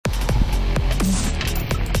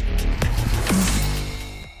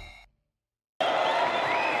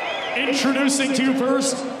Introducing to you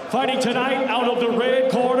first, fighting tonight out of the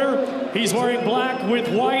red corner. He's wearing black with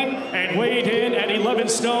white and weighed in at 11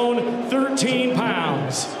 stone, 13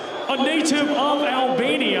 pounds. A native of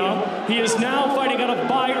Albania, he is now fighting out of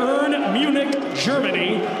Bayern Munich,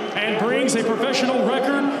 Germany, and brings a professional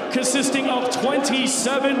record consisting of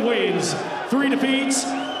 27 wins, 3 defeats,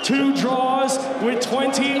 2 draws, with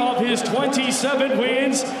 20 of his 27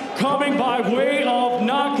 wins coming by way of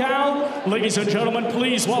knockout. Ladies and gentlemen,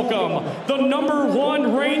 please welcome the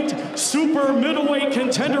 #1 ranked super middleweight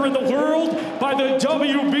contender in the world by the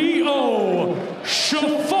WBO,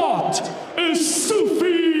 Shefat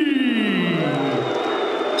Isufi.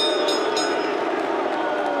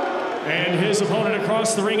 And his opponent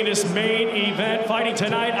across the ring in this main event, fighting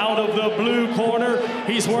tonight out of the blue corner.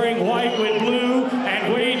 He's wearing white with blue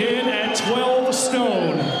and weighed in at 12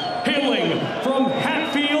 stone. Hailing from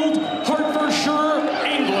Hatfield, Hertfordshire,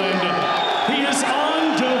 England. He is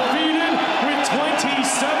undefeated with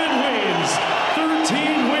 27 wins.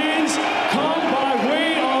 13 wins come by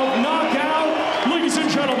way of knockout. Ladies and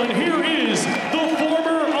gentlemen, here is the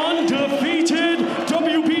former undefeated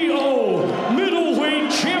WBO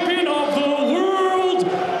middleweight champion of the world,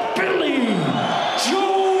 Billy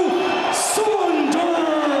Joe Saunders.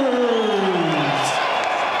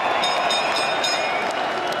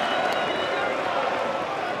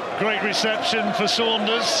 Great reception for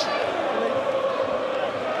Saunders.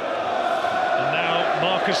 And now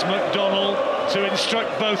Marcus McDonnell to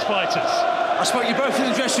instruct both fighters. I spoke you both in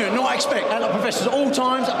the dressing room. I expect adult professors at all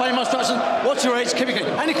times, obey my instructions. What's your age? Keep it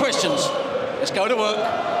going. Any questions? Let's go to work.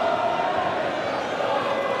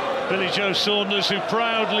 Billy Joe Saunders, who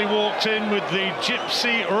proudly walked in with the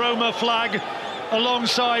Gypsy Roma flag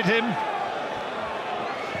alongside him.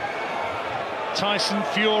 Tyson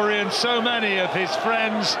Fury and so many of his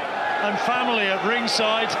friends and family at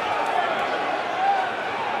ringside.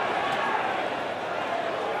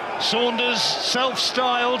 Saunders,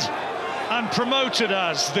 self-styled and promoted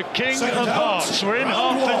as the King of Hearts. We're in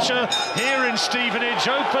Hertfordshire, here in Stevenage,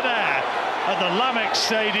 open air at the Lamex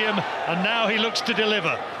Stadium, and now he looks to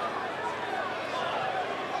deliver.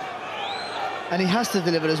 And he has to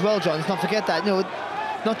deliver as well, John. Let's not forget that. You know,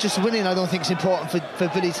 not just winning, I don't think is important for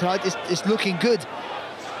Billy tonight. It's looking good.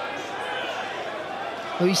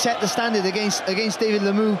 Well, he set the standard against David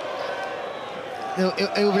Lemieux, you know,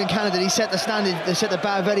 over in Canada. He set the standard. They set the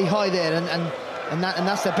bar very high there, and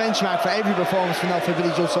that's the benchmark for every performance from now for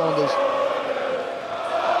Billy Joe Saunders.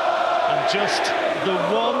 And just the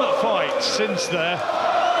one fight since there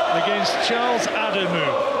against Charles Adamu,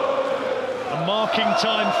 a marking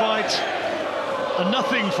time fight, a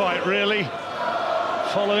nothing fight really,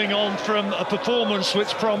 following on from a performance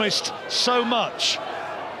which promised so much.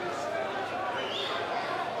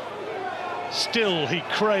 Still, he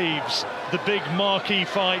craves the big marquee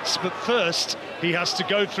fights, but first he has to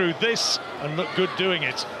go through this and look good doing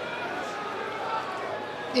it.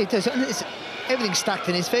 Yeah, it does. Everything's stacked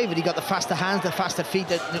in his favour. He got the faster hands, the faster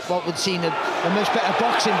feet, what would seem a much better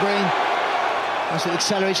boxing brain. Nice little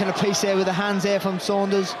acceleration of pace there with the hands there from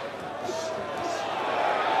Saunders.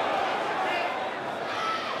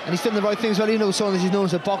 And he's done the right things well. You know, Saunders is known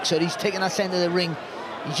as a boxer. He's taking that centre of the ring.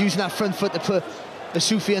 He's using that front foot to put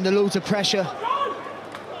Isufi under loads of pressure.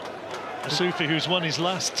 Isufi, who's won his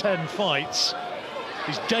last 10 fights,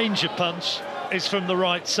 his danger punch is from the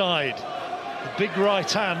right side. The big right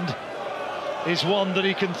hand is one that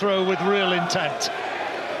he can throw with real intent.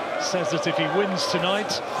 Says that if he wins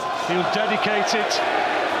tonight, he'll dedicate it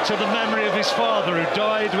to the memory of his father, who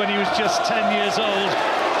died when he was just 10 years old.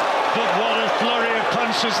 But what a flurry of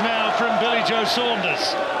punches now from Billy Joe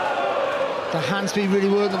Saunders. The hand speed really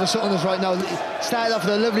working for Saunders right now. Started off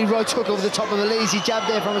with a lovely right hook over the top of a lazy jab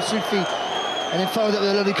there from Isufi, and then followed up with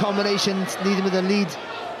a lovely combination, leading with a lead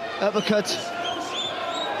uppercut.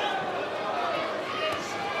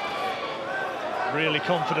 Really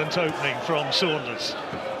confident opening from Saunders.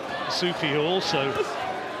 Isufi, who also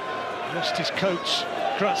lost his coach,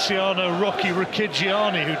 Graziano Rocky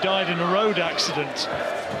Riccigiani, who died in a road accident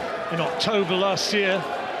in October last year.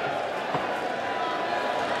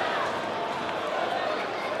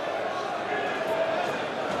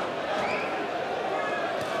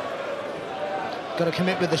 Got to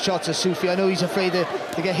commit with the shots of Isufi. I know he's afraid to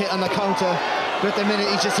get hit on the counter, but at the minute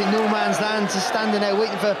he's just in no man's land, just standing there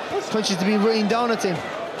waiting for punches to be rained down at him.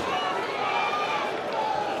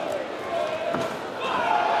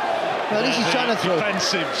 Well, at least he's trying to throw.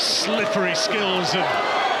 Defensive, slippery skills of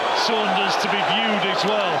Saunders to be viewed as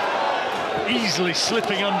well. Easily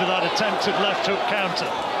slipping under that attempted left hook counter.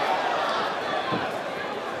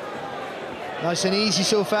 Nice and easy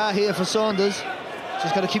so far here for Saunders.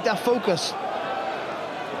 Just got to keep that focus.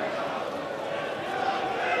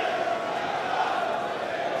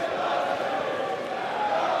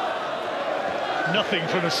 nothing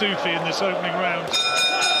from Isufi in this opening round.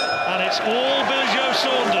 And it's all Billy Joe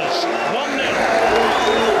Saunders, 1-0.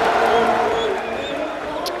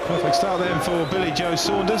 Perfect start then for Billy Joe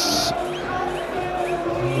Saunders.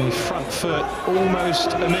 The front foot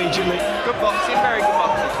almost immediately. Good boxing, very good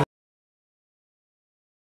boxing.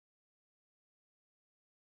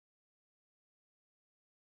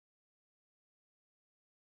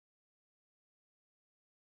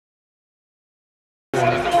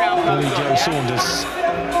 Billy Joe Saunders.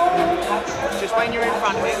 Just when you're in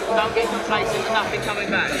front of him, don't get complacent and nothing coming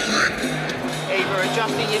back. Either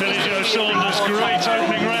adjusting your... Billy Joe Saunders, great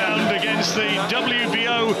opening round against the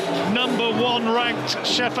WBO #1 ranked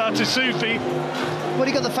Shefat Isufi. Well,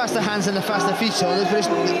 he got the faster hands and the faster feet, Saunders,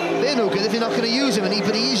 but they're no good if you're not going to use them.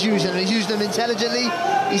 But he is using them. He's using them intelligently.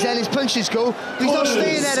 He's letting his punches go. But he's not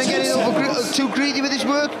staying there and getting too greedy with his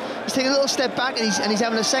work. He's taking a little step back and he's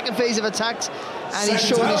having a second phase of attacks, and he's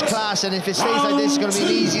showing his class. And if it stays like this, it's going to be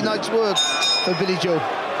an easy night's work for Billy Joe.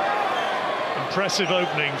 Impressive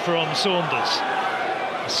opening from Saunders.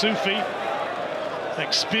 Isufi,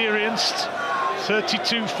 experienced,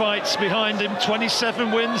 32 fights behind him,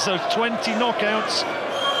 27 wins, those 20 knockouts.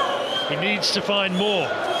 He needs to find more.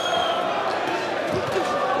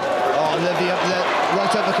 Oh, lovely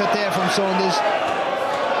right uppercut there from Saunders.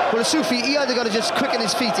 Well, Isufi, he either got to just quicken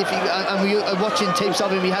his feet, and we are watching tapes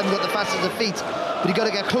of him, he hadn't got the fastest of feet, but he got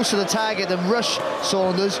to get close to the target and rush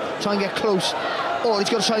Saunders, try and get close. Or he's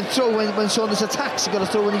got to try and throw when Saunders attacks. He's got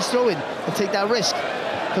to throw when he's throwing and take that risk.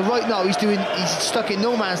 But right now he's stuck in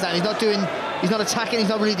no man's land. He's not attacking, he's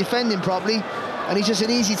not really defending properly, and he's just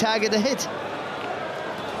an easy target to hit.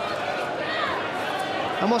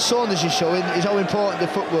 And what Saunders is showing is how important the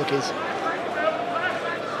footwork is.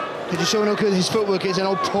 He's showing how good his footwork is and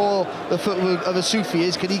how poor the footwork of Isufi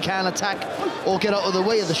is, because he can't attack or get out of the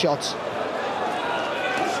way of the shots.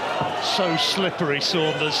 So slippery,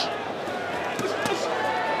 Saunders.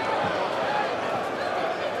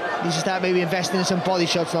 He needs to start maybe investing in some body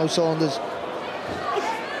shots now, Saunders.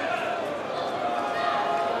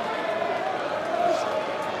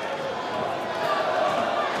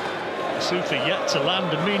 Isufi yet to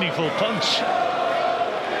land a meaningful punch.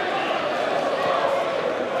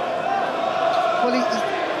 Well,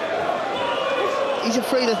 he's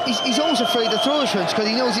afraid of, he's almost afraid to throw his punch, because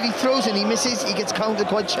he knows if he throws and he misses, he gets countered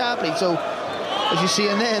quite sharply. So, as you see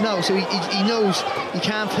in there now, so he knows he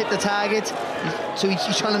can't hit the target. So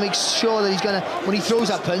he's trying to make sure that he's gonna, when he throws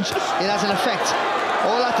that punch, it has an effect.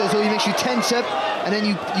 All that does, though, he makes you tense up, and then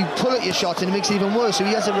you pull at your shot, and it makes it even worse. So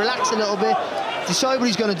he has to relax a little bit, decide what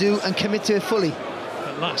he's going to do, and commit to it fully.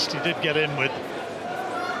 At last, he did get in with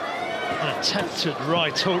an attempted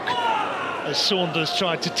right hook, as Saunders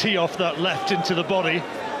tried to tee off that left into the body,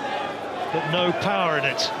 but no power in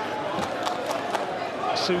it.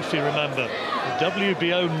 Isufi, remember, the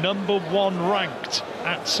WBO #1 ranked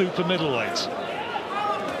at super middleweight.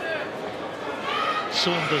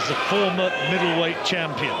 Saunders, the former middleweight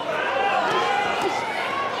champion.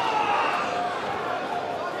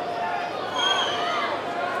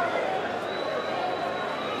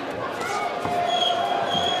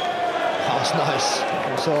 Oh, it's nice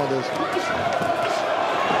from Saunders.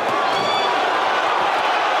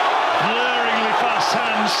 Blurringly fast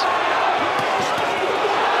hands.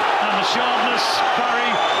 And the sharpness,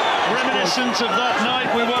 Barry, reminiscent of that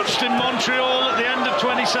night we watched in Montreal at the end of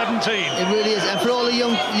 2017. It really is, and for all the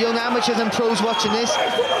young amateurs and pros watching this,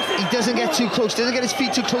 he doesn't get too close, doesn't get his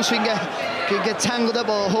feet too close so he can get tangled up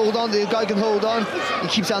or hold on, the guy can hold on. He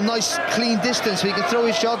keeps that nice clean distance so he can throw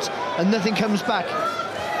his shots and nothing comes back.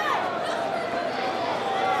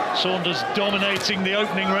 Saunders dominating the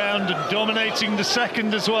opening round and dominating the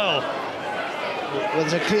second as well. Well,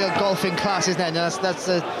 there's a clear golfing class, isn't there? And that's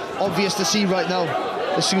obvious to see right now.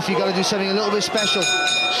 Isufi got to do something a little bit special.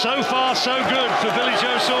 So far, so good for Billy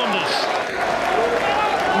Joe Saunders.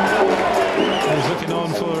 He's looking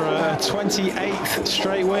on for a 28th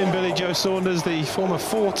straight win. Billy Joe Saunders, the former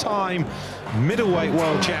 4-time middleweight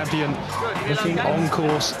world champion, looking on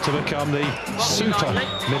course to become the super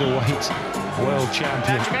middleweight world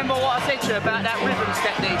champion. Remember what I said to you about that rhythm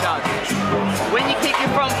step that he does? When you keep your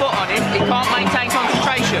front foot on him, he can't maintain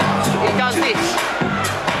concentration. He does this.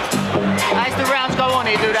 As the rounds go on,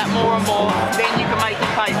 he'll do that more and more, then you can make him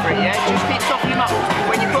pay for it, yeah? Just keep softening him up.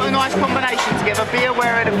 When you put a nice combination together, be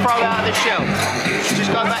aware of the throw out of the shell. Just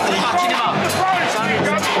go back to touching him up.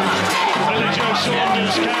 Billy Joe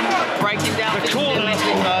Saunders can break him down. The corner,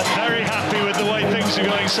 very happy with the way things are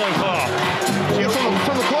going so far. Yeah,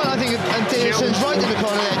 from the corner, I think, and Davison's right in the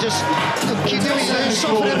corner there. Just keep doing it,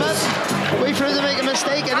 soften him up, wait for him to make a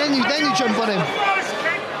mistake, and then you jump on him.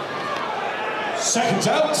 Seconds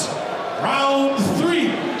out. Round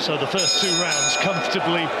 3. So the first 2 rounds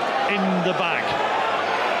comfortably in the bag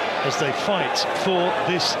as they fight for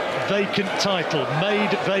this vacant title,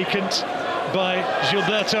 made vacant by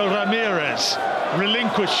Gilberto Ramirez,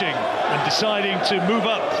 relinquishing and deciding to move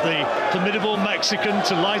up the formidable Mexican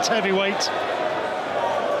to light heavyweight.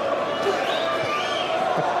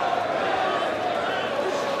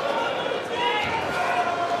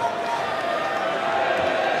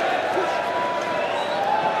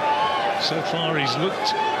 So far he's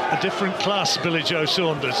looked a different class, Billy Joe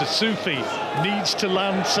Saunders. Isufi needs to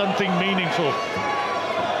land something meaningful,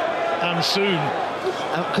 and soon.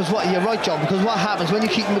 You're right, John, because what happens when you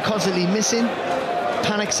keep them constantly missing,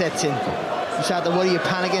 panic sets in. You start to worry, you're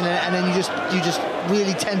panicking, and then you just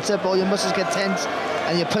really tense up, all your muscles get tense,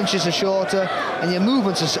 and your punches are shorter, and your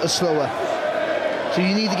movements are slower. So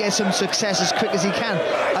you need to get some success as quick as he can.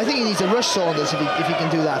 I think he needs to rush Saunders if he can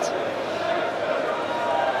do that.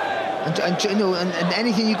 And you know, and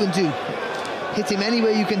anything you can do, hit him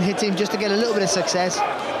anywhere you can hit him, just to get a little bit of success,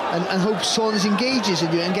 and hope Saunders engages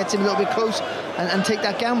in you and gets him a little bit close and take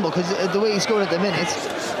that gamble, because the way he's going at the minute,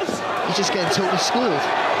 he's just getting totally schooled.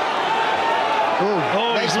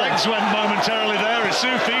 Oh, his legs went momentarily there.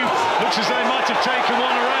 Isufi looks as though he might have taken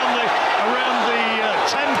one around the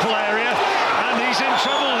temple area, and he's in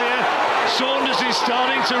trouble here. Saunders is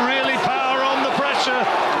starting to really power on the pressure.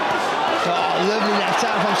 Oh, lovely left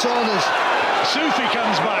hand from Saunders. Isufi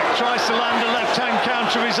comes back, tries to land a left-hand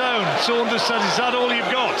counter of his own. Saunders says, "Is that all you've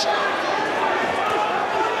got?"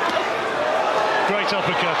 Great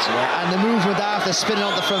uppercut. Yeah, and the movement after spinning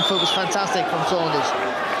on the front foot was fantastic from Saunders.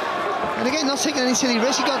 And again, not taking any silly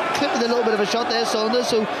risks. He got clipped with a little bit of a shot there, Saunders.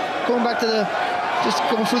 So going back to just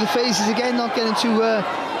going through the phases again, not getting too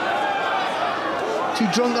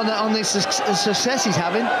drunk on the success he's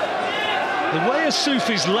having. The way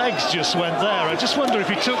Isufi's legs just went there, I just wonder if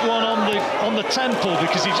he took one on the temple,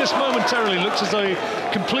 because he just momentarily looks as though he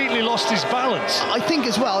completely lost his balance. I think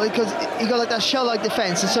as well, because he got like that shell-like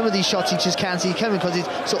defence, and some of these shots he just can't see coming because it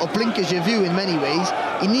sort of blinkers your view in many ways.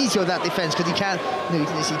 He needs to have that defence because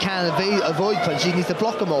he can't avoid punches. He needs to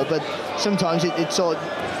block them all, but sometimes it's sort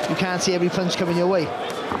of, you can't see every punch coming your way.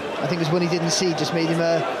 I think it's when he didn't see, just made him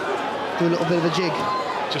do a little bit of a jig.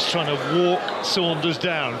 Just trying to walk Saunders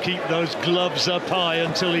down, keep those gloves up high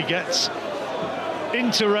until he gets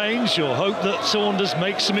into range. You'll hope that Saunders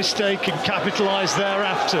makes a mistake and capitalise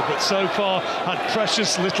thereafter, but so far had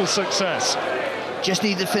precious little success. Just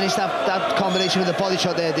need to finish that combination with the body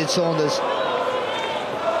shot there, did Saunders.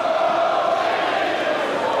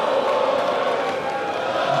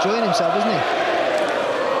 Enjoying himself, isn't he?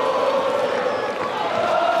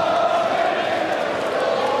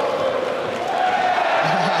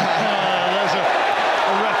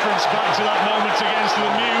 Back to that moment against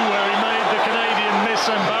Lemieux where he made the Canadian miss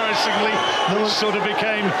embarrassingly, which sort of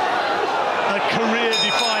became a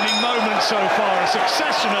career-defining moment so far. A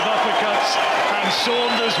succession of uppercuts, and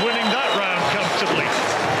Saunders winning that round comfortably.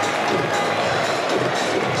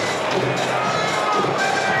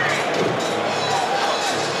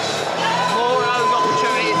 More of those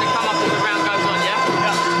opportunities that come up as the round goes on, yeah?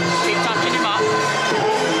 Keep touching him up.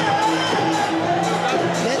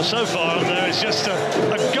 Well, so far there is just a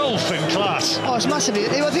golf in class. Oh, it's massively.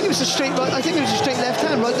 I think it was a straight right. I think it was a straight left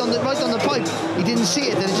hand right on the pipe. He didn't see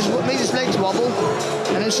it, then it just made his legs wobble,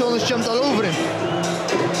 and then Saunders jumped all over him.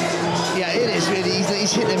 Yeah, it is really.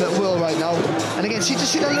 He's hitting him at will right now. And again, see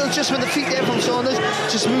that little adjustment of the feet there from Saunders.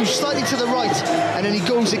 Just moves slightly to the right, and then he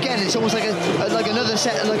goes again. It's almost like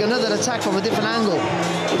another attack from a different angle.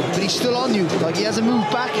 But he's still on you. Like, he hasn't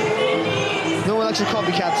moved back. No one likes a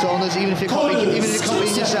copycat, Saunders, even if you're copying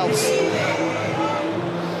yourself.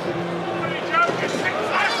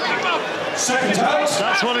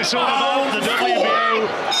 That's what it's all about, the WBO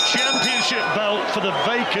Championship belt for the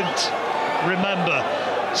vacant, remember,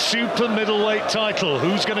 super middleweight title.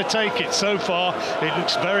 Who's going to take it? So far, it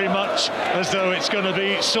looks very much as though it's going to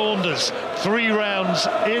be Saunders. 3 rounds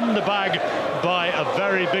in the bag by a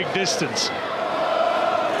very big distance.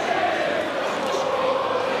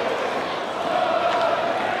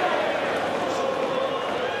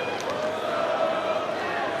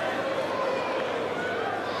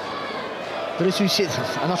 But as we see,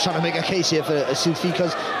 I'm not trying to make a case here for Isufi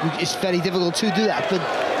because it's very difficult to do that. But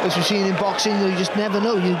as we've seen in boxing, you just never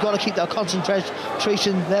know. You've got to keep that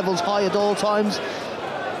concentration levels high at all times.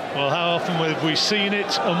 Well, how often have we seen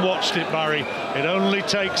it and watched it, Barry? It only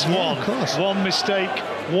takes one mistake,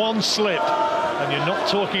 one slip, and you're not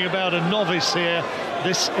talking about a novice here.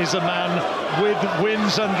 This is a man with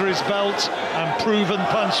wins under his belt and proven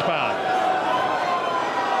punch power.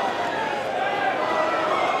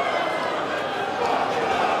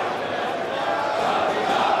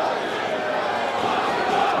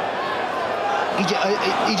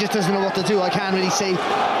 he just doesn't know what to do. I can't really say.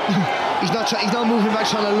 He's not moving back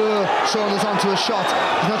trying to lure Saunders onto a shot.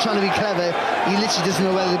 He's not trying to be clever. He literally doesn't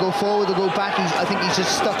know whether to go forward or go back. I think he's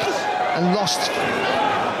just stuck and lost.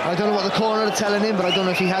 I don't know what the corner are telling him, but I don't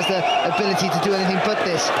know if he has the ability to do anything but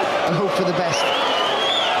this and hope for the best.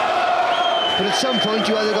 But at some point,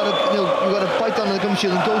 you either got to, you got to bite down on the gumshoe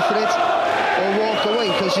and go for it, or walk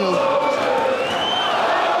away, because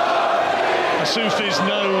Isufi's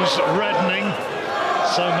nose reddening.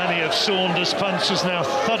 So many of Saunders' punches now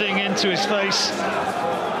thudding into his face.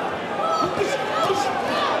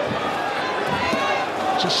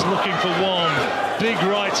 Just looking for one big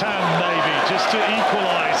right hand, maybe, just to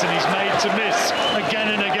equalise, and he's made to miss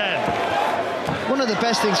again and again. One of the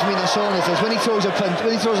best things for me on Saunders is when he throws a punch,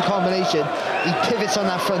 when he throws a combination, he pivots on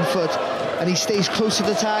that front foot and he stays close to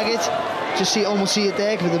the target. Just almost see it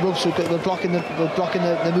there, because the ropes were blocking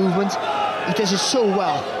the movement. He does it so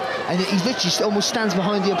well, and he literally almost stands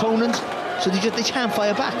behind the opponent, so they can't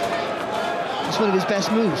fire back. It's one of his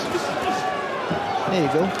best moves. There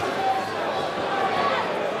you go.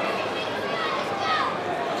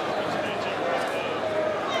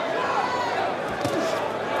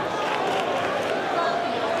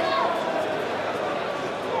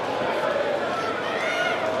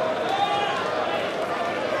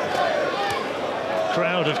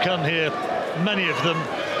 Crowd have come here, many of them,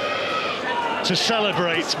 to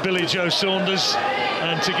celebrate Billy Joe Saunders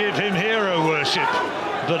and to give him hero worship,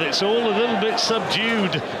 but it's all a little bit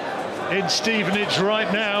subdued in Stevenage right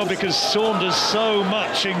now because Saunders so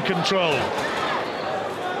much in control.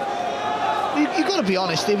 You've got to be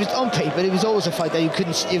honest, it was on paper, it was always a fight that you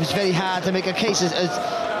couldn't. It was very hard to make a case,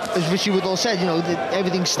 as Richie Woodall said, that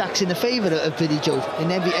everything stacks in the favour of Billy Joe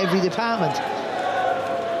in every department.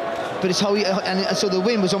 But it's how and so the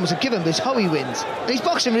win was almost a given, but it's how he wins. And he's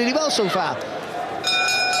boxing really well so far.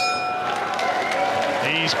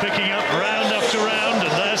 He's picking up round after round,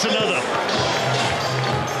 and there's another.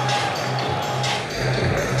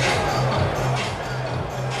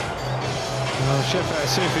 Well, Shefat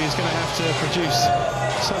Isufi is going to have to produce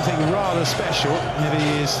something rather special if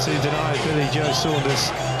he is to deny Billy Joe Saunders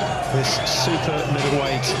this super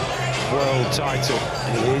middleweight world title.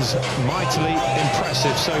 It is mightily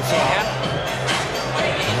impressive so far.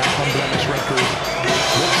 And that unblemished record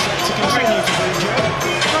looks set to continue for Billy Joe.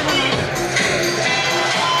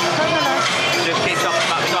 Just keeps up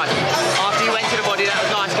about the guy. After you went to the body, that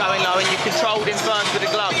was nice going low, and you controlled him first with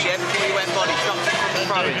the gloves, yeah, before you went body. Stopped him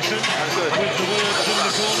from throwing. That was good. With the words in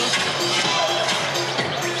the corner.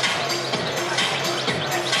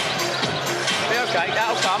 Be okay,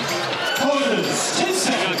 that'll come. Corners, 10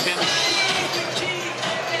 seconds.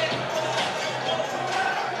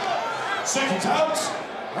 Seconds out,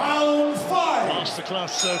 round 5.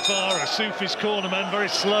 Masterclass so far. Isufi's cornerman very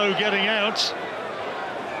slow getting out.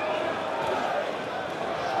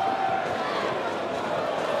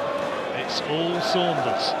 It's all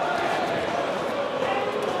Saunders.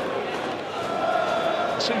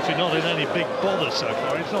 Isufi not in any big bother so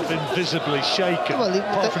far. He's not been visibly shaken, Well,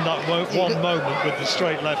 apart from that one moment with the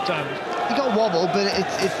straight left hand. He got wobbled, but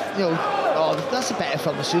it's oh, that's a better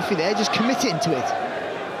from Isufi there. Just committing to it.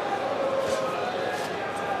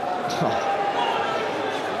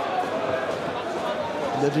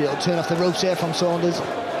 Lovely little turn off the ropes here from Saunders.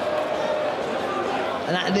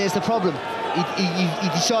 And there's the problem. He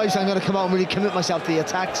decides, I'm going to come out and really commit myself to the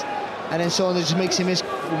attacks, and then Saunders just makes him miss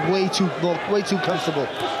way too comfortable.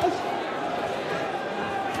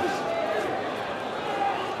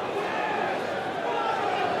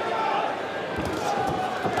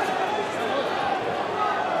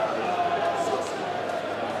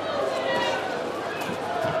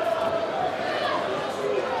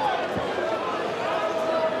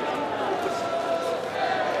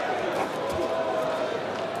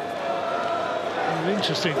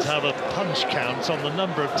 Interesting to have a punch count on the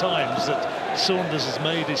number of times that Saunders has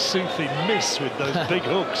made Isufi miss with those big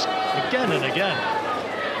hooks again and again.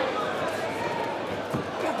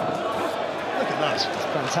 Look at that. It's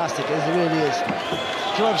fantastic, it really is.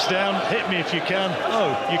 Gloves down, hit me if you can.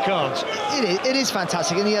 Oh, you can't. It is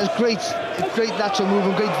fantastic, and he has great lateral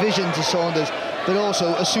movement, great vision to Saunders, but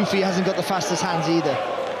also Isufi hasn't got the fastest hands either.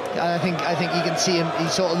 And I think you can see him, he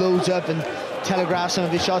sort of loads up and telegraphs some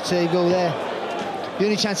of his shots, there you go there. The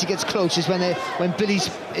only chance he gets close is when Billy's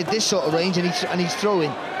at this sort of range and he's throwing,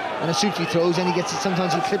 and Isufi throws and he gets it.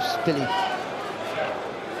 Sometimes he clips Billy.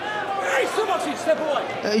 Step away.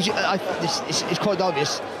 It's quite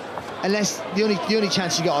obvious, unless the only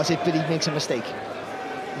chance he got is if Billy makes a mistake.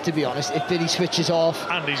 To be honest, if Billy switches off,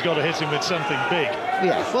 and he's got to hit him with something big.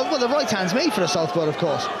 Yeah. Well, the right hand's made for a southpaw, of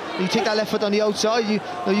course. You take that left foot on the outside, you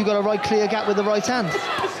got a right clear gap with the right hand.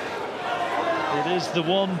 It is the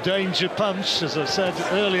one danger punch, as I said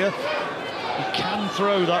earlier. He can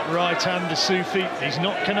throw that right hand to Isufi. He's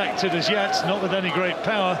not connected as yet, not with any great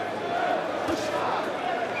power.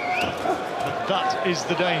 But that is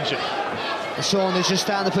the danger. Saunders just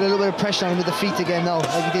starting to put a little bit of pressure on him with the feet again now,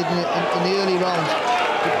 like he did in the early round.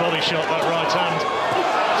 Good body shot, that right hand.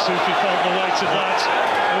 Isufi felt the weight of that,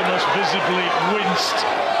 almost visibly winced.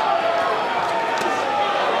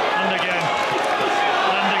 And again.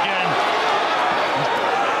 And again.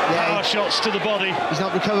 Power shots to the body. He's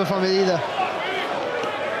not recovered from it either.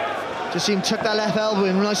 Just see him tuck that left elbow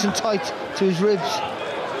in nice and tight to his ribs.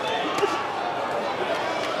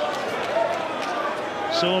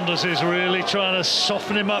 Saunders is really trying to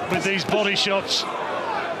soften him up with these body shots. And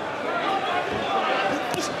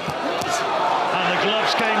the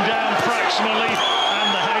gloves came down fractionally,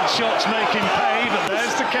 and the head shots make him pay, but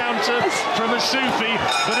there's the counter from Isufi,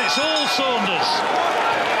 but it's all Saunders.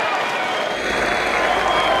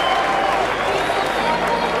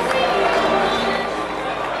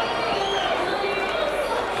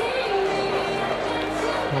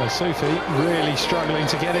 Well, Isufi really struggling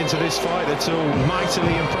to get into this fight at all.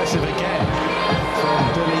 Mightily impressive again from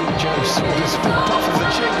Billy Joe Saunders. Puff of the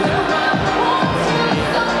cheek there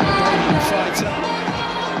from the Belgian fighter.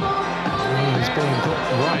 He's being put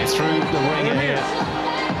right through the ringer here.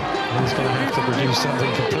 He's going to have to produce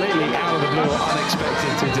something completely out of the blue or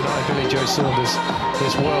unexpected to deny Billy Joe Saunders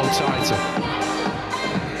this world title.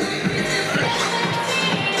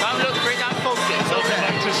 Don't look for it, don't force it. It's all there.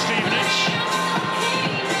 Back to Stevenage.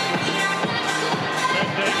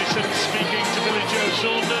 Speaking to Billy Joe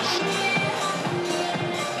Saunders.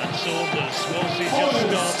 And Saunders, was he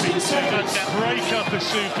just starting to break up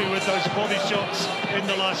Isufi with those body shots in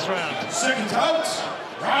the last round? Second out,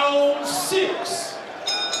 round 6.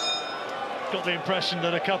 Got the impression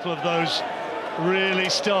that a couple of those really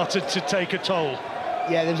started to take a toll.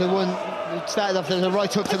 Yeah, there was one, it started off, there was a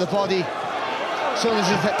right hook to the body. Saunders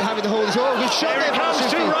is having to hold his own. Good shot Here there. it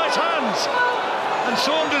comes, two right hands. And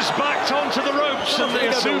Saunders backed onto the ropes, and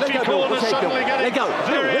the Isufi corner suddenly getting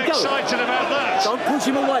very excited about that. Don't push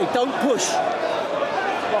him away, don't push.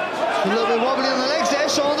 A little bit wobbly on the legs there,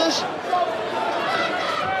 Saunders.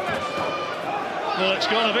 Well, it's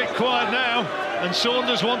gone a bit quiet now, and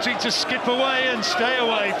Saunders wanting to skip away and stay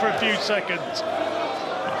away for a few seconds.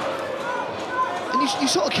 And you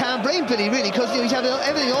sort of can't blame Billy, really, because he's had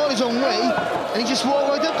everything all his own way, and he just walked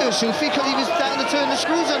right up to Isufi because he was starting to turn the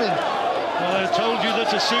screws on him. Well, I told you that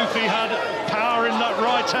Isufi had power in that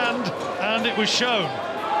right hand, and it was shown.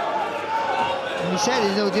 And he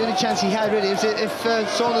said, the only chance he had really is if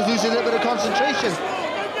Saunders loses a little bit of concentration.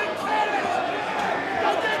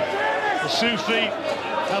 Isufi,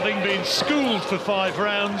 having been schooled for 5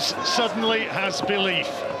 rounds, suddenly has belief.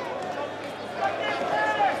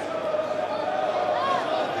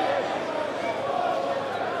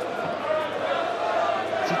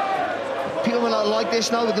 People will not like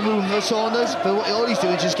this now with the movement of Saunders, but all he's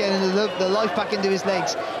doing is just getting the life back into his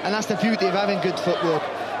legs, and that's the beauty of having good footwork.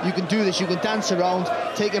 You can do this, you can dance around,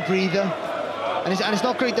 take a breather, and it's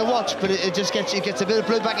not great to watch, but it just gets a bit of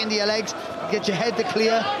blood back into your legs, get your head to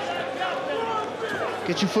clear,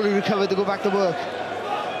 get you fully recovered to go back to work.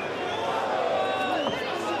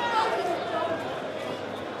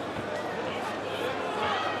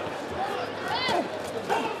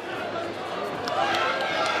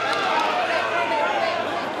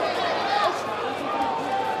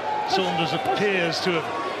 Saunders appears to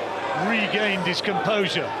have regained his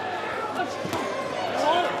composure.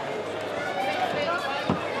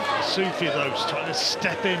 Isufi, though, is trying to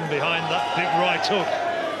step in behind that big right hook.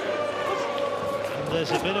 And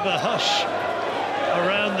there's a bit of a hush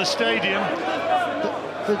around the stadium.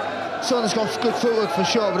 But Saunders got good footwork for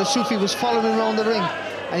sure, but Isufi was following around the ring,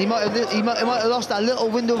 and he might have lost that little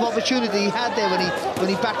window of opportunity he had there when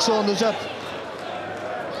he backed Saunders up.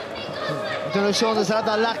 I don't know if Saunders had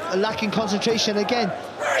that lack in concentration again.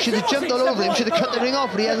 Should have jumped all over him, should have cut the ring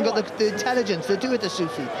off, but he hasn't got the intelligence to do it to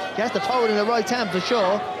Isufi. He has the power in the right hand for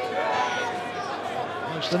sure.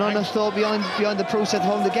 But not enough thought behind the process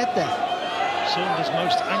of him to get there. Saunders'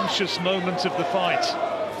 most anxious moment of the fight.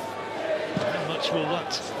 How much will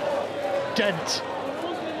that dent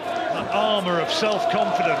that armour of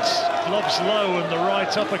self-confidence? Gloves low, and the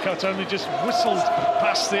right uppercut only just whistled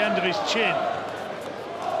past the end of his chin.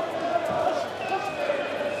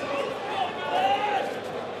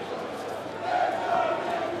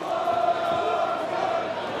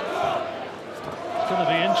 It's going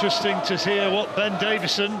to be interesting to hear what Ben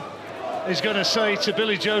Davison is going to say to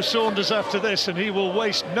Billy Joe Saunders after this, and he will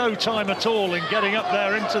waste no time at all in getting up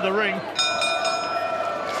there into the ring.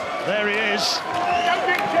 There he is.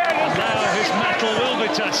 And now his mettle will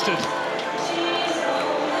be tested.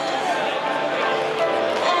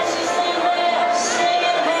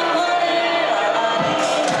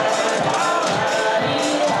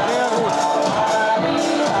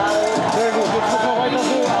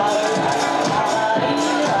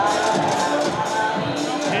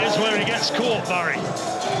 Caught, Barry.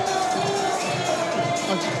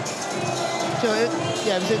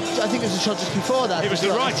 Yeah, I think it was a shot just before that. It was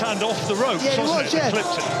the right hand off the ropes, wasn't it? That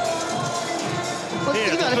clipped it. Well,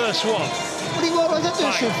 here, the first one. But he was that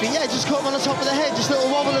doing Isufi. Yeah, just caught him on the top of the head, just a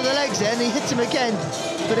little wobble of the legs there, and he hits him again.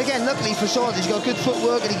 But again, luckily for Saunders, he's got good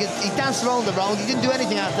footwork, and he danced around the round. He didn't do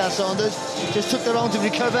anything after that, Saunders. Just took the round to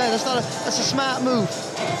recover. That's a smart move.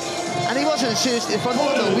 And he wasn't seriously in front of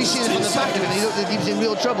him, though. We've seen it from the back of him, and he looked like he was in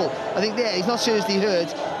real trouble. I think there, he's not seriously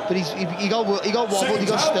hurt, but he got wobbled, he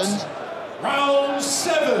got stunned. Round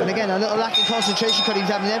 7. And again, a little lack of concentration because he was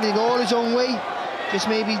having everything all his own way. Just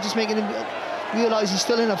making him realise he's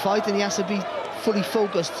still in a fight and he has to be fully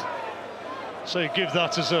focused. So you give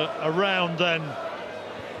that as a round then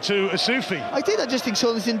to Isufi. I just think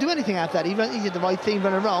Saunders didn't do anything after that. He did the right thing,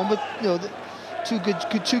 run around, but you know, two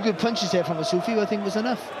good punches there from Isufi, I think was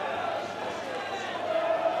enough.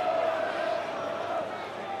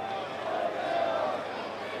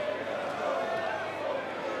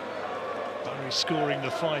 Scoring the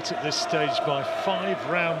fight at this stage by 5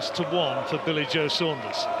 rounds to 1 for Billy Joe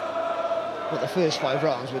Saunders. But the first 5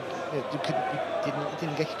 rounds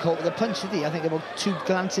didn't get caught with a punch, did he? I think about 2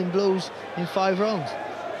 glancing blows in 5 rounds.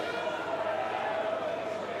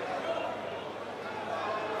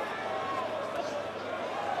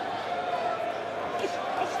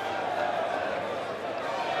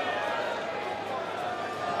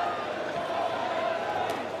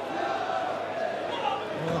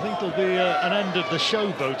 There'll be an end of the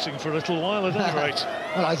showboating for a little while at any rate.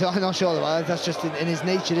 Well, I'm not sure about that. That's just in his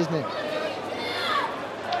nature, isn't it?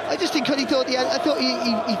 I just think Billy thought,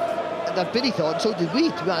 that Billy thought, and so did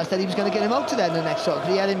we, to be honest, that he was going to get him out to there in the next round.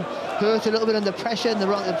 He had him hurt a little bit under pressure in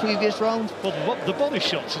the previous round. Well, the body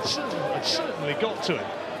shots had certainly got to him.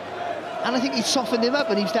 And I think he softened him up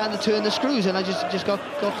and he was starting to turn the screws, and I just got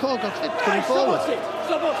caught, got clipped coming forward.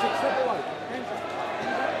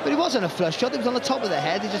 But it wasn't a flush shot, it was on the top of the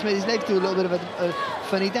head. He just made his legs do a little bit of a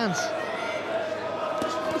funny dance.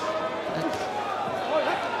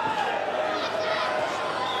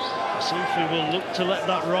 Isufi will look to let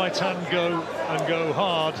that right hand go, and go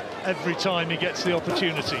hard every time he gets the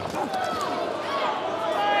opportunity.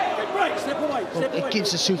 Well, it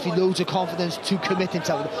gives Isufi loads of confidence to commit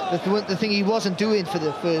himself. The thing he wasn't doing for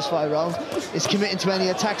the first 5 rounds is committing to any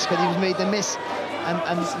attacks, because he was made to miss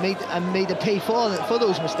and made to pay for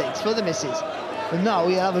those mistakes, for the misses. But now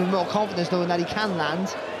he'll have a bit more confidence knowing that he can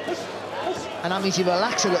land, and that means he'll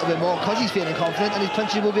relax a little bit more because he's feeling confident, and his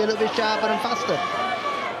punches will be a little bit sharper and faster.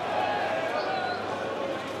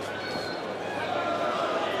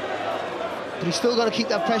 But he's still got to keep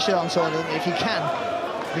that pressure on Saunders if he can.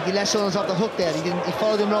 I think he let Saunders off the hook there. He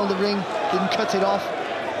followed him around the ring, didn't cut it off.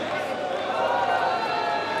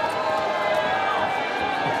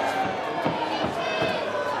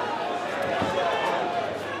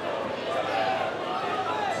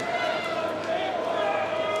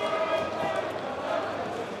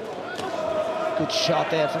 Good shot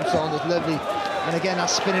there from Saunders, lovely. And again,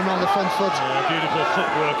 that's spinning around the front foot. Yeah, beautiful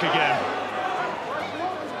footwork again.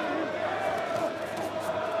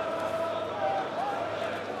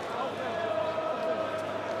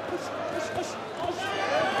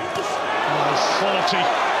 Nice quality.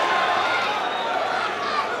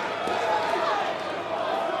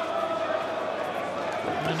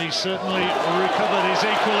 And he's certainly recovered his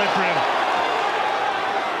equilibrium.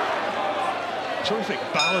 Terrific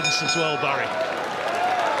balance as well, Barry.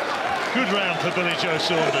 Good round for Billy Joe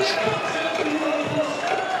Saunders.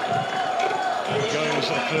 And goes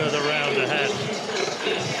a further round ahead.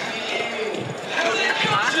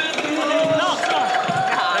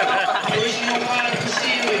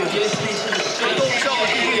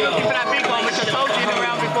 Looking for that big one, which I told you in the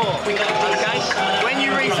round before. Okay? When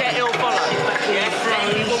you reset, it'll follow. Yeah?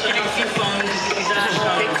 He's walking in. Keep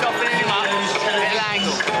softening him up. Little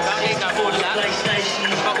angle. Don't get no forward of that.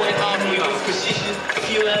 Not what it's asking you.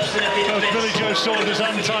 Both Billy Joe Saunders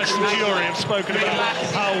and Tyson Fury have spoken about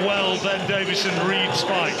how well Ben Davison reads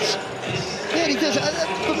fights. Yeah, he does.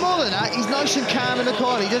 But more than that, he's nice and calm in the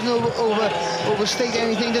corner. He doesn't overstate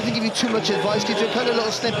anything, doesn't give you too much advice, gives you a couple of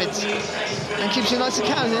little snippets and keeps you nice and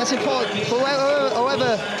calm. And that's important. For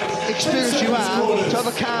however experienced you are, to have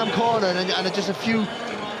a calm corner and just a few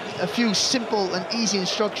simple and easy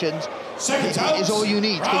instructions is all you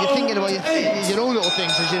need. Because you're thinking about your own little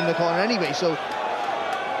things as you're in the corner anyway. So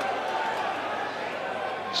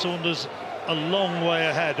Saunders a long way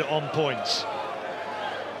ahead on points.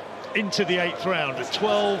 Into the 8th round, a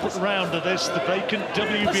 12th round of this, the vacant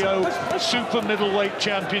WBO Super Middleweight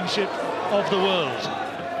Championship of the world.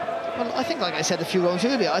 Well, I think, like I said a few rounds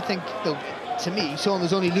earlier, I think, to me,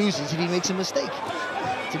 Saunders only loses if he makes a mistake,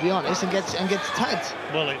 to be honest, and gets tagged.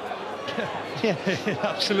 Well, yeah, it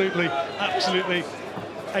absolutely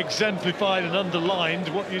exemplified and underlined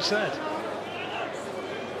what you said.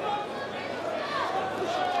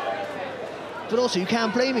 But also, you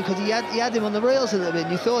can't blame him because he had him on the rails a little bit,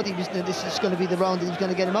 and you thought this is going to be the round that he was going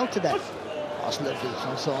to get him out to death. Oh, that's lovely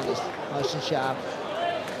from Saunders, nice and sharp.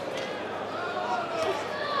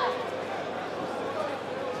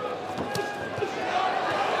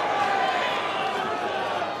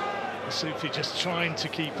 Isufi just trying to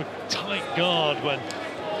keep a tight guard when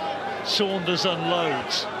Saunders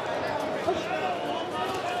unloads.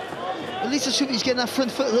 At least Isufi's getting that front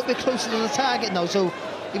foot a little bit closer to the target now, so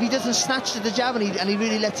if he doesn't snatch to the jab and he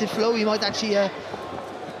really lets it flow, he might actually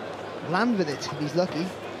land with it if he's lucky.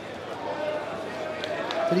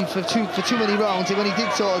 But for too many rounds, when he did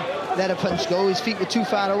sort of let a punch go, his feet were too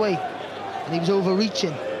far away and he was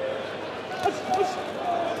overreaching.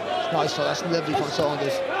 It's nice, so that's lovely from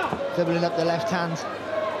Saunders, doubling up the left hand.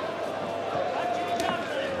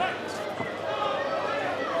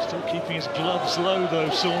 Still keeping his gloves low though,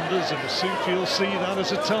 Saunders, and Isufi will see that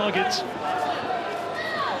as a target.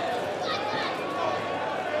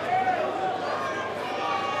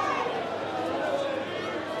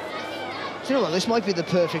 You know what, this might be the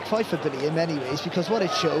perfect fight for Billy in many ways, because what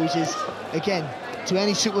it shows is, again, to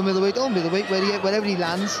any super middleweight or middleweight, wherever he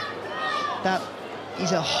lands, that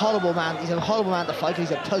he's a horrible man. He's a horrible man to fight.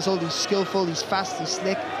 He's a puzzle. He's skillful. He's fast. He's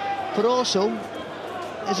slick. But also,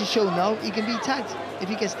 as he's shown now, he can be tagged. If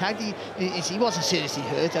he gets tagged, he wasn't seriously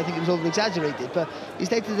hurt. I think it was over-exaggerated. But he's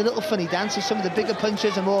did a little funny dance. So some of the bigger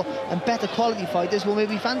punchers and better quality fighters will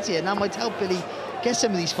maybe fancy it, and that might help Billy get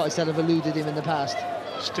some of these fights that have eluded him in the past.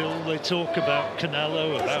 Still, they talk about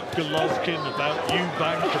Canelo, about Golovkin, about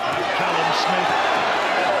Eubank, about Callum Smith.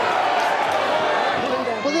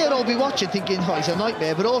 Well, they'll all be watching, thinking, oh, he's a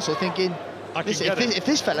nightmare, but also thinking, if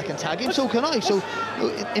this fella can tag him, so can I. So,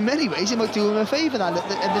 in many ways, it might do him a favour that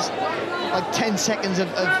there's like 10 seconds of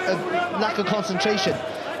lack of concentration,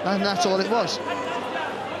 and that's all it was.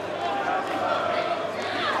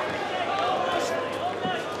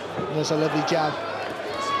 There's a lovely jab.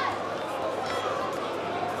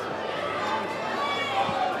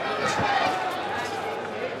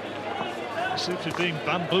 Isufi being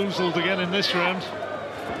bamboozled again in this round.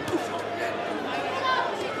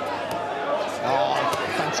 Oh,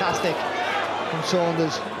 fantastic from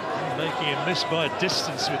Saunders. Making him miss by a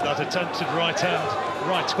distance with that attempted right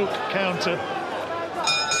hook counter.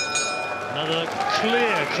 Another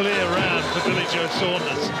clear round for Billy Joe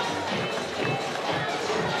Saunders.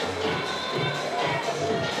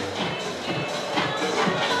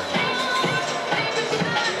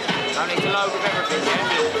 Don't need to load with everything, yeah?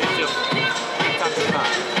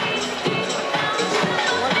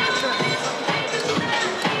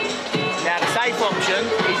 Now the safe option,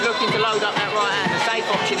 he's looking to load up that right hand. The safe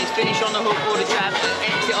option is finish on the hook or the jab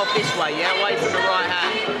and exit off this way, yeah, away from the right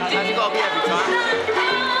hand. Has it got to be every time?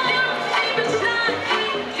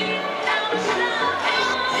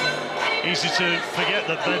 Easy to forget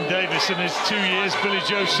that Ben Davison is 2 years Billy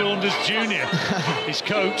Joe Saunders Jr., his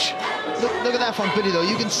coach. Look at that from Billy though.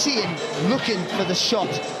 You can see him looking for the shot,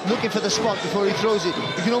 looking for the spot before he throws it.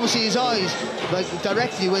 You can almost see his eyes like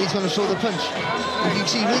directly where he's going to throw the punch. You can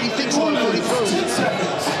see he really thinks about it before he throws it.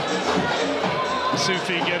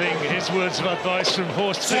 Isufi getting his words of advice from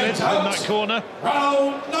Horst Philip in that corner.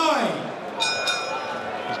 Round 9.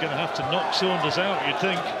 He's going to have to knock Saunders out, you'd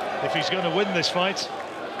think, if he's going to win this fight.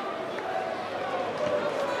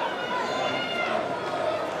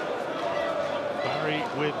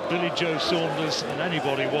 With Billy Joe Saunders, and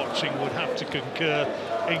anybody watching would have to concur,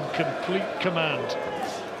 in complete command,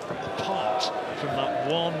 apart from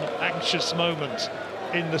that one anxious moment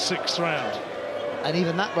in the 6th round. And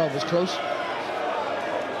even that round was close.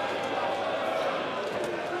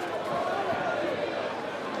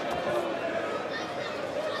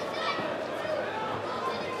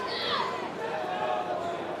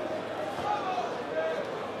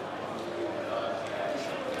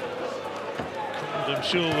 I'm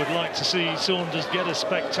sure would like to see Saunders get a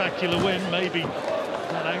spectacular win. Maybe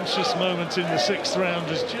that anxious moment in the 6th round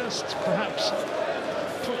has just perhaps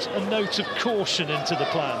put a note of caution into the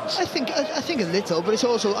plans. I think a little, but it's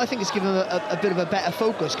also, I think it's given him a bit of a better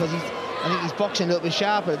focus, because I think he's boxing a little bit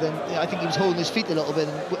sharper than, I think he was holding his feet a little bit,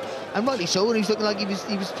 and rightly so, and he's looking like he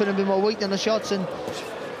was putting a bit more weight on the shots,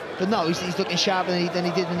 but no, he's looking sharper than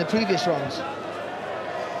he did in the previous rounds.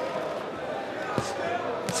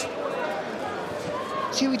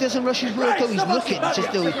 See how he doesn't rush his work though, he's looking,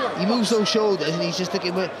 he moves those shoulders and he's just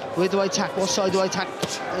looking, where do I attack, what side do I attack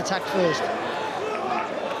first?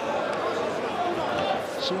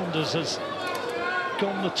 Saunders has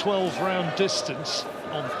gone the 12-round distance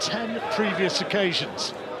on 10 previous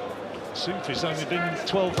occasions. Isufi's only been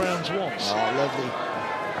 12 rounds once. Oh,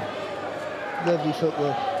 lovely. Lovely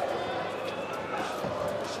footwork.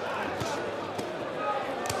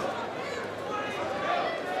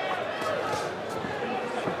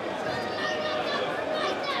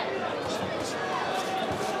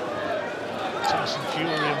 Tyson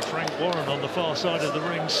Fury and Frank Warren on the far side of the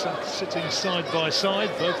ring, sitting side by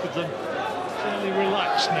side, both of them fairly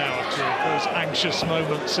relaxed now after those anxious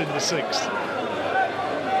moments in the 6th.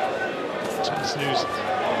 Tyson, who's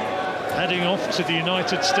heading off to the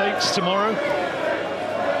United States tomorrow.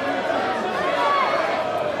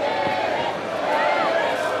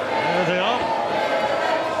 There they are.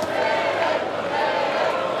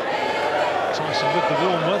 Tyson with the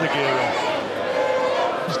warm weather gear on.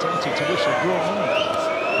 Starting to whistle draw.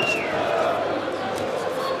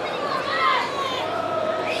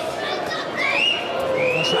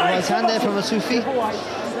 That's the right hand there from Isufi.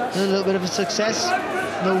 A little bit of a success.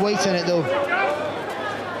 No weight on it though.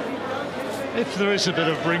 If there is a bit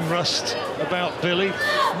of ring rust about Billy,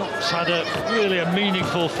 not had really a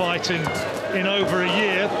meaningful fight in over a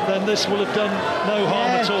year, then this will have done no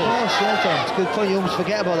harm at all. Yes, it's a good point. You almost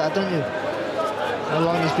forget about that, don't you? How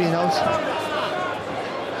long he's been out.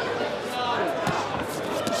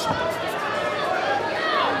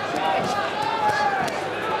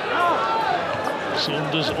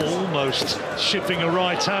 Saunders almost shipping a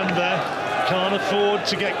right hand there. Can't afford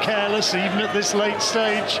to get careless even at this late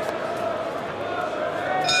stage.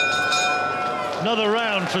 Another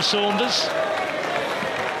round for Saunders.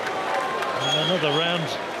 And another round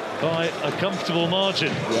by a comfortable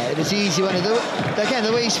margin. Yeah, it is easy when again,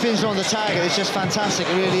 the way he spins around the target is just fantastic,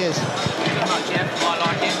 it really is. Pretty much, yeah, quite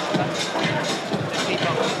like him. Keep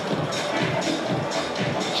up.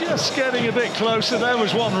 Just getting a bit closer. There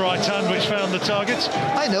was one right hand which found the target.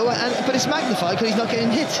 I know, but it's magnified because he's not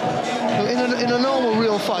getting hit. In a normal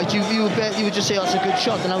real fight, you would just say, oh, it's a good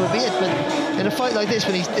shot, and that would be it. But in a fight like this,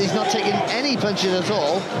 when he's not taking any punches at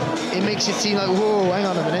all, it makes it seem like, whoa, hang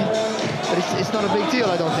on a minute. But it's not a big deal,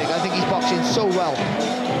 I don't think. I think he's boxing so well.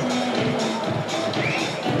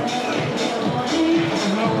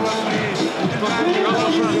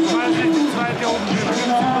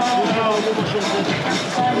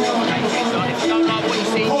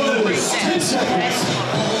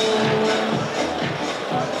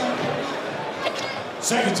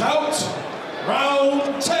 Seconds out,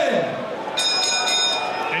 round 10.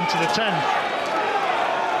 Into the 10th.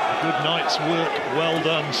 Good night's work, well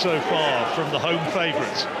done so far from the home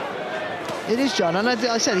favourites. It is, John, and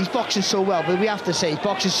I said he's boxing so well, but we have to say he's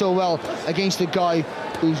boxing so well against a guy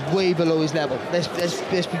who's way below his level. Let's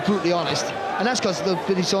be brutally honest, and that's because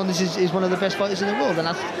Billy Saunders is one of the best fighters in the world,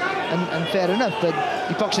 and fair enough. But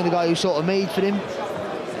he's boxing a guy who's sort of made for him,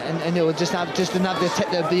 and you know, just didn't have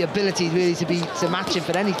the ability really to match him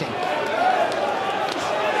for anything.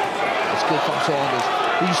 It's good from Saunders,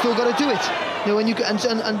 but you still got to do it. You know, when you and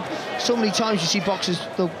so many times you see boxers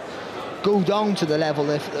go down to the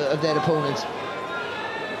level of their opponents.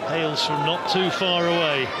 Hails from not too far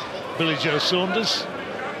away, Billy Joe Saunders.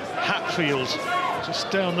 Hatfield,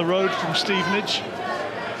 just down the road from Stevenage.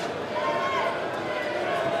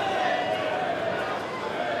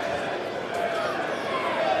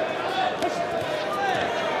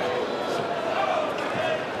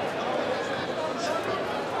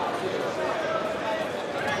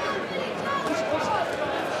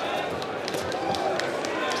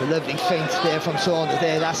 It's a lovely feint there from Saunders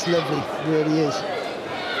there, that's lovely, it really is.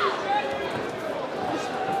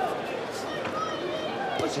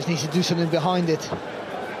 Just needs to do something behind it. Oh,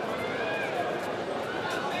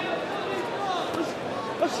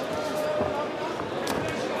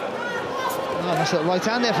 nice little right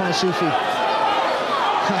hand there from Isufi.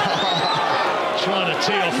 Trying to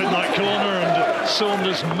tee off in that corner, and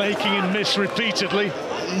Saunders making him miss repeatedly.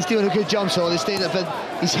 He's doing a good job, Saunders, but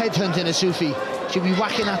he's headhunting Isufi. Should be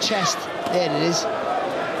whacking that chest. There it is.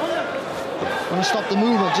 Want to stop the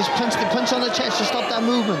movement. Just punch on the chest to stop that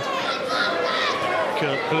movement.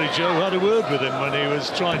 Billy Joe had a word with him when he was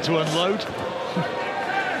trying to unload.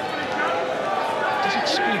 Doesn't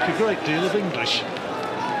speak a great deal of English.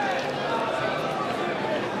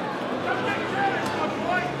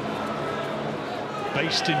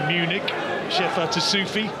 Based in Munich, Shefat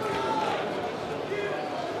Isufi.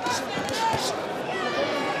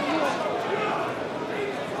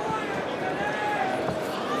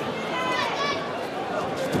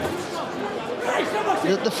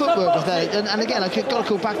 The footwork is there, and again, I've got to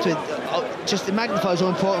go back to it. Just it magnifies how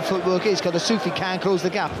important footwork is, because Isufi can't close the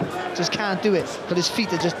gap, just can't do it. But his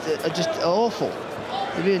feet are just awful.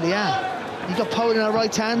 They really are. You've got power in our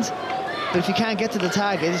right hand, but if you can't get to the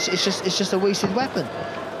target, it's just a wasted weapon.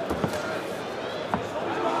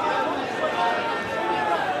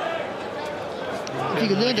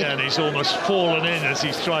 Again, he's almost fallen in as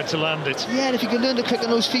he's tried to land it. Yeah, and if you can learn to quicken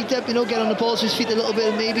those feet up, you know, get on the ball to his feet a little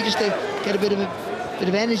bit, maybe just to get a bit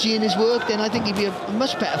of energy in his work, then I think he'd be a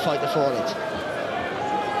much better fighter for it.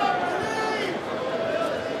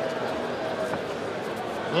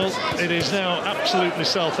 Well, it is now absolutely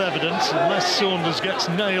self-evident, unless Saunders gets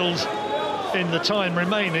nailed in the time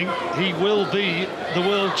remaining, he will be the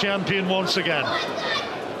world champion once again.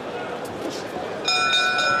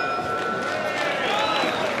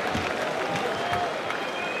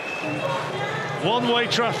 One-way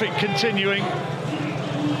traffic continuing.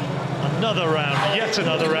 Another round, yet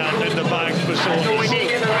another round in the bag for Saunders. We need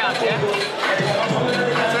 2 rounds, yeah?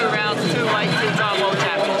 2 rounds, 2 weight, 2-time world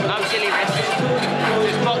champion. No silly rest.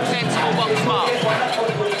 Just box sensible, box smart.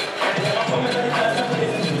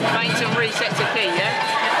 Feints and resets are key, yeah?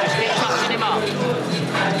 Just keep touching him up.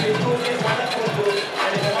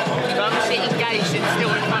 Don't sit engaged and still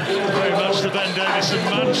in front of him. Very much the Ben Davison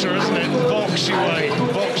mantra, isn't it? Box your way,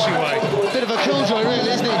 box your way. Bit of a killjoy, really,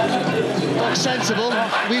 isn't he? Box sensible.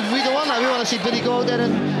 We don't want that. We want to see Billy go out there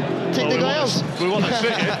and take the guy out. We want to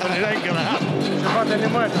sit it, but it ain't going to happen.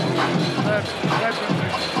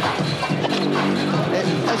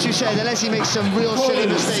 As you said, unless he makes some real silly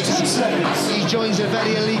mistakes, he joins a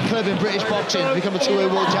very elite club in British boxing, become a 2-way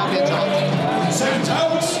world champion tonight. Second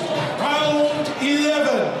out, round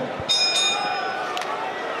 11.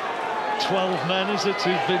 12 men, is it,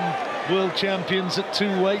 who've been world champions at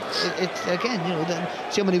 2 weights? It's again, you know,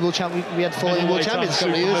 see how many world champions we had 14 world champions a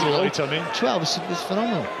couple of years ago. I mean. 12 is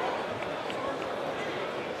phenomenal.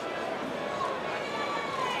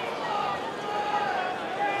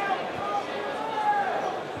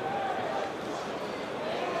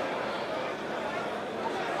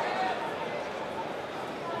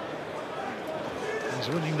 He's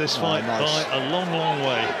winning this fight by a long, long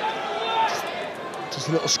way. Just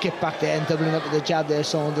a little skip back there and doubling up with the jab there,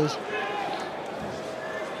 Saunders.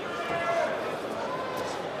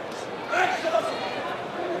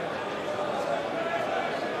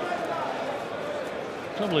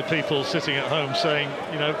 Probably people sitting at home saying,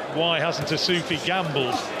 you know, why hasn't Isufi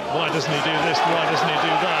gambled? Why doesn't he do this? Why doesn't he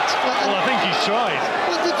do that? Well, I think he's tried.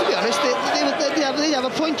 Well, to be honest, they have a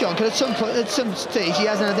point, John, because at some stage he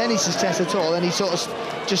hasn't had any success at all, and he sort of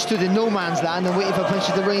just stood in no man's land and waiting for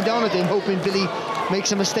punches to rain down at him, hoping Billy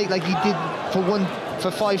makes a mistake like he did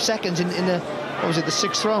for 5 seconds in the, what was it, the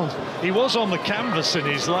 6th round. He was on the canvas in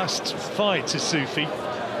his last fight, Isufi,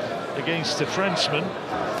 against a Frenchman,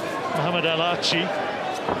 Mohamed El Achi.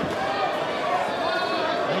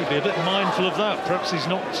 Maybe a bit mindful of that. Perhaps he's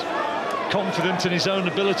not confident in his own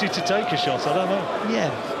ability to take a shot. I don't know.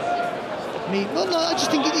 Yeah. Well, no, I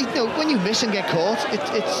just think, you know, when you miss and get caught,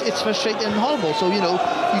 it's frustrating and horrible. So, you know,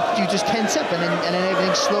 you just tense up, and then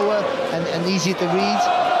everything's slower and easier to read.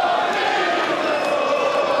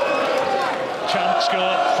 Chants go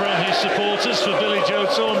up from his supporters for Billy Joe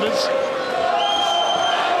Saunders.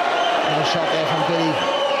 Another shot there from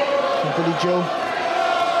Billy Joe.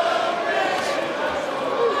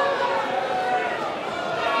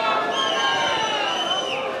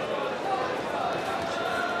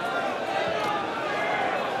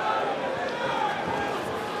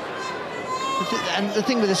 And the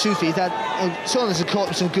thing with Isufi is that Saunders has caught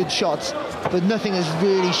him some good shots, but nothing has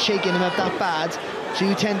really shaken him up that bad. So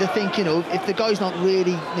you tend to think, you know, if the guy's not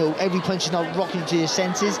really, you know, every punch is not rocking to your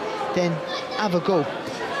senses, then have a go.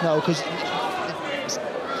 No, because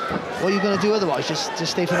what are you going to do otherwise? Just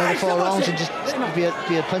stay for another 4 rounds and just be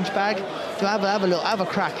a punch bag? So have a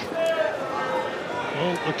crack.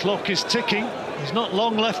 Well, the clock is ticking. There's not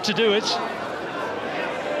long left to do it.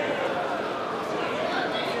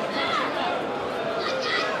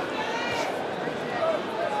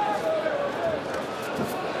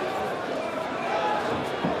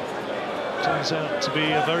 Turns out to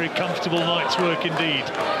be a very comfortable night's work indeed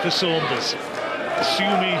for Saunders.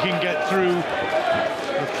 assuming he can get through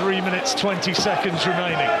the 3 minutes 20 seconds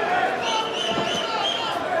remaining.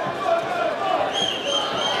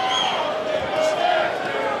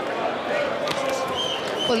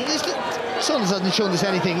 Well, Saunders hasn't shown us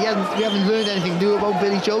anything. We haven't learned anything new about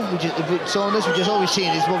Billy Joe, Saunders. We've just always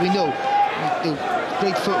seen is what we know.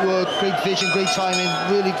 Great footwork, great vision, great timing,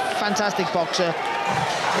 really fantastic boxer.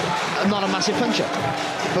 Not a massive puncher,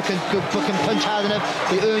 but can punch hard enough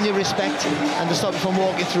to earn your respect and to stop you from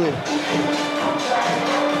walking through.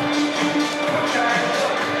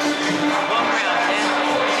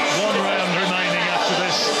 One round remaining after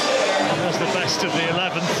this. That's the best of the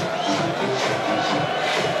 11th.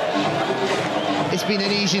 It's been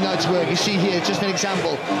an easy night's work. You see here, just an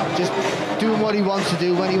example, just doing what he wants to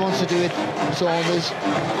do when he wants to do it, Saunders.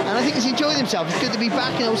 And I think he's enjoyed himself. It's good to be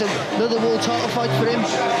back. You know, it's another world title fight for him.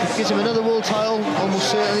 It gives him another world title,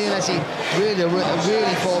 almost certainly, unless he really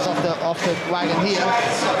falls off the wagon here.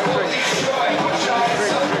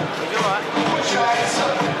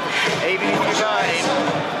 Even if you got him,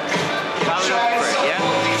 go look for it, yeah?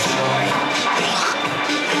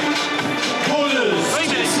 3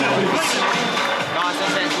 minutes. Nice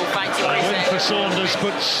and sensible, thank you. Win for Saunders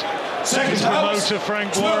puts his promoter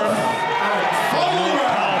Frank Warren in a more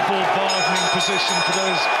powerful bargaining position for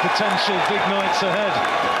those potential big nights ahead.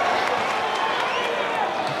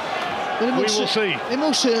 We will see. It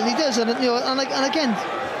most certainly does, and you know, and again,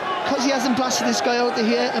 because he hasn't blasted this guy out to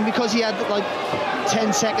here, and because he had like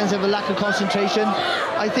 10 seconds of a lack of concentration,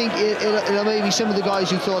 I think it'll maybe some of the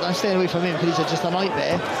guys who thought I'm staying away from him because he's just a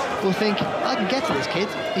nightmare will think I can get to this kid.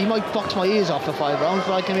 He might box my ears off for 5 rounds,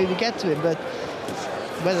 but I can maybe get to him. But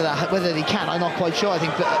whether he can, I'm not quite sure. I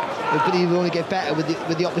think Billy will only get better with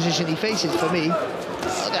the opposition he faces. For me,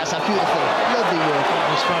 that's a beautiful, lovely work.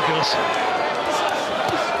 That was fabulous.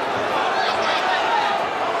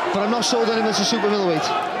 But I'm not sold on him as a super middleweight.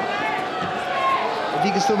 If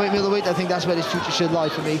he can still make middleweight, I think that's where his future should lie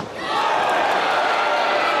for me.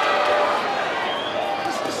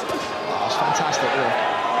 Oh, it's fantastic work.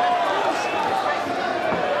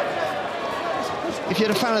 If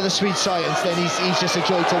you're a fan of the sweet science, then he's just a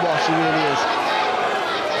joy to watch, he really is.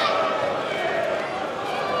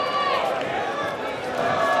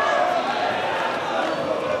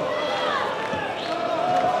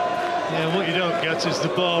 What you don't get is the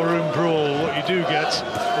barroom brawl. What you do get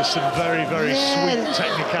is some very, very sweet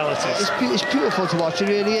technicalities. It's beautiful to watch. It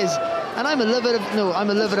really is. And I'm a lover of I'm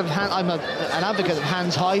an advocate of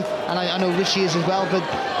hands high, and I know Richie is as well. But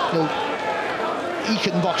he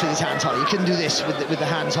couldn't box with his hands high. He couldn't do this with the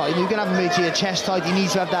hands high. You can have him made to your chest tight. He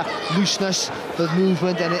needs to have that looseness, the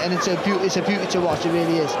movement, and it's a beauty to watch. It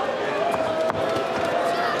really is.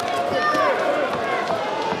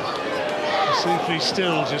 Isufi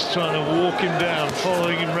still just trying to walk him down,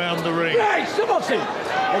 following him round the ring.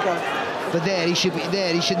 But there, he shouldn't be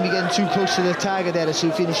getting too close to the target there,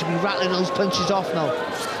 Isufi, and he should be rattling those punches off now.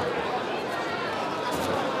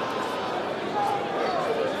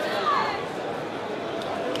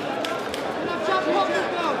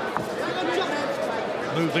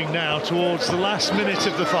 Moving now towards the last minute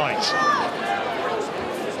of the fight.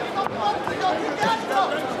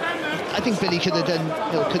 I think Billy could have done,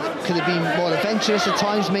 could have been more adventurous at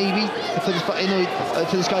times, maybe, for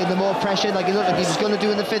this guy under more pressure, like it looked like he was going to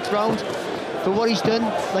do in the 5th round. But what he's done,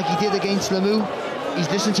 like he did against Lemieux, he's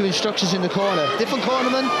listened to instructions in the corner. Different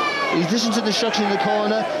cornerman, he's listened to the instructions in the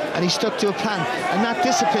corner, and he stuck to a plan. And that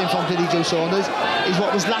discipline from Billy Joe Saunders is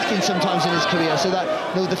what was lacking sometimes in his career. So that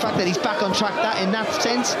the fact that he's back on track, that in that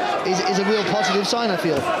sense, is a real positive sign, I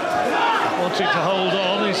feel. Wanting to hold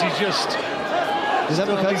on, is he just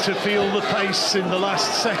starting to feel the pace in the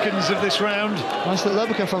last seconds of this round? Nice little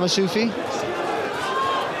uppercut from Isufi.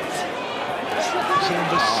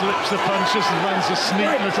 Saunders slips the punches and lands a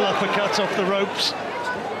sneak little uppercut off the ropes.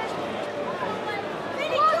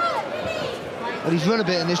 But he's run a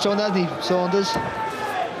bit in this round, hasn't he, Saunders?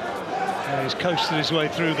 Yeah, he's coasted his way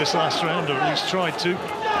through this last round, or at least tried to.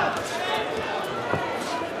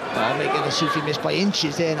 Making Isufi miss by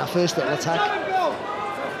inches there in that first little attack.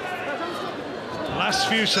 Last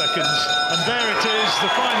few seconds, and there it is, the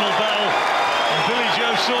final bell, and Billy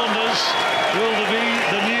Joe Saunders will be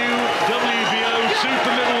the new WBO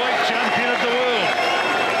super middleweight champion of the world.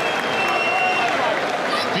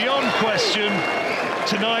 Beyond question,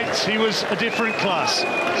 tonight he was a different class.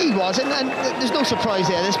 He was, and there's no surprise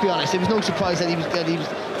there, let's be honest. There was no surprise that he was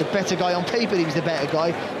the better guy. On paper he was the better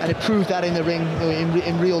guy, and it proved that in the ring,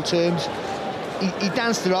 in real terms. He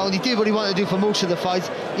danced around, he did what he wanted to do for most of the fight.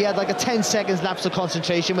 He had like a 10 seconds lapse of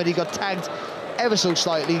concentration when he got tagged ever so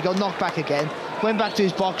slightly. He got knocked back again, went back to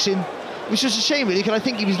his boxing. which is a shame really, because I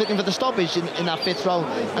think he was looking for the stoppage in that 5th round,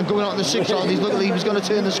 and going on to the 6th round, he was going to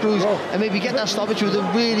turn the screws and maybe get that stoppage. Would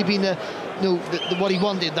have really been what he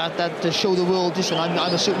wanted, that to show the world, listen,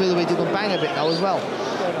 I'm a super middleweight who can bang a bit now as well.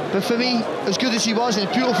 But for me, as good as he was and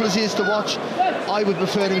as beautiful as he is to watch, I would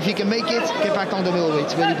prefer him, if he can make it, get back down to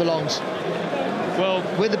middleweight where he belongs. Well,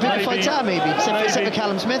 where the bigger fights are, maybe. Except for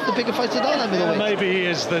Callum Smith, the bigger fights are down at middleweight. Maybe he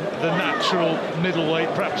is the natural middleweight.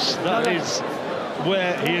 Perhaps that is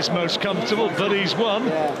where he is most comfortable. But he's won,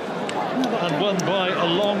 and won by a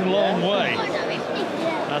long, long way.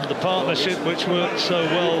 And the partnership, which worked so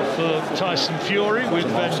well for Tyson Fury with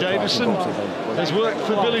Ben Davison, has worked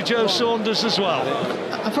for Billy Joe Saunders as well.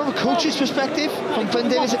 And from a coach's perspective, from Ben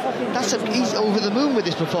Davison, he's over the moon with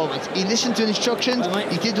this performance. He listened to instructions,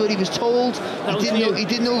 he did what he was told, he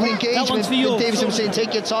didn't over-engage when Davison was saying,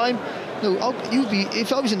 take your time. No,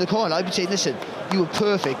 if I was in the corner, I'd be saying, listen, you were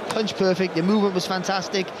perfect, punch perfect, your movement was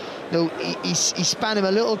fantastic. No, he span him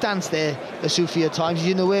a little dance there, Isufi, at times. He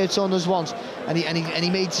didn't know where Saunders wants, and he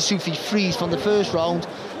made Isufi freeze from the 1st round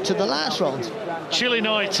to the last round. Chilly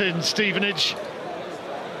night in Stevenage,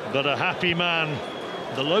 but a happy man,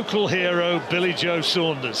 the local hero, Billy Joe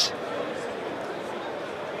Saunders.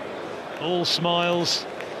 All smiles.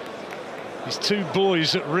 His 2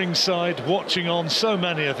 boys at ringside watching on, so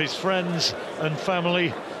many of his friends and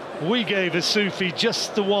family. We gave Isufi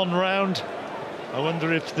just the 1 round. I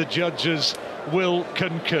wonder if the judges will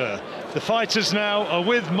concur. The fighters now are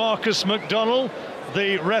with Marcus McDonnell.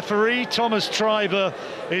 The referee, Thomas Triber,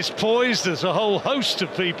 is poised. There's a whole host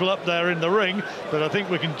of people up there in the ring, but I think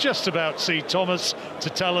we can just about see Thomas to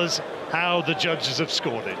tell us how the judges have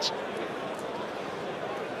scored it.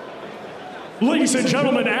 Ladies and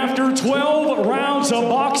gentlemen, after 12 rounds of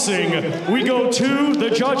boxing, we go to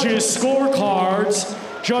the judges' scorecards.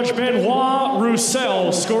 Judge Benoit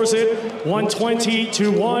Roussel scores it 120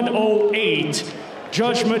 to 108.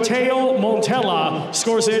 Judge Mateo Montella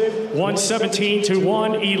scores it 117 to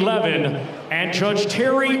 111. And Judge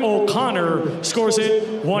Terry O'Connor scores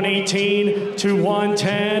it 118 to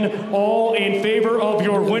 110. All in favor of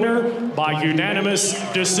your winner by unanimous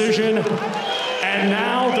decision. And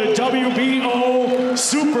now the WBO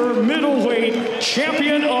Super Middleweight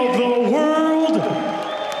Champion of the World,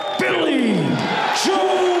 Billy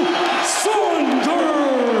Joe Saunders.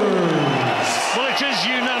 Well, it is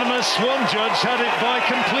unanimous. One judge had it by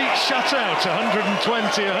complete shutout,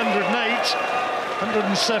 120, 108,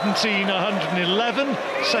 117, 111.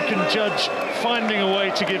 Second judge finding a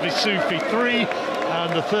way to give Isufi 3.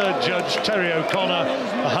 And the 3rd judge, Terry O'Connor,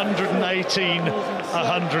 118,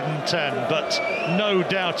 110. But no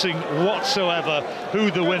doubting whatsoever who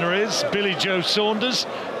the winner is. Billy Joe Saunders.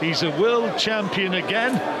 He's a world champion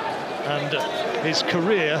again, and his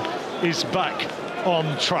career is back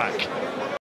on track.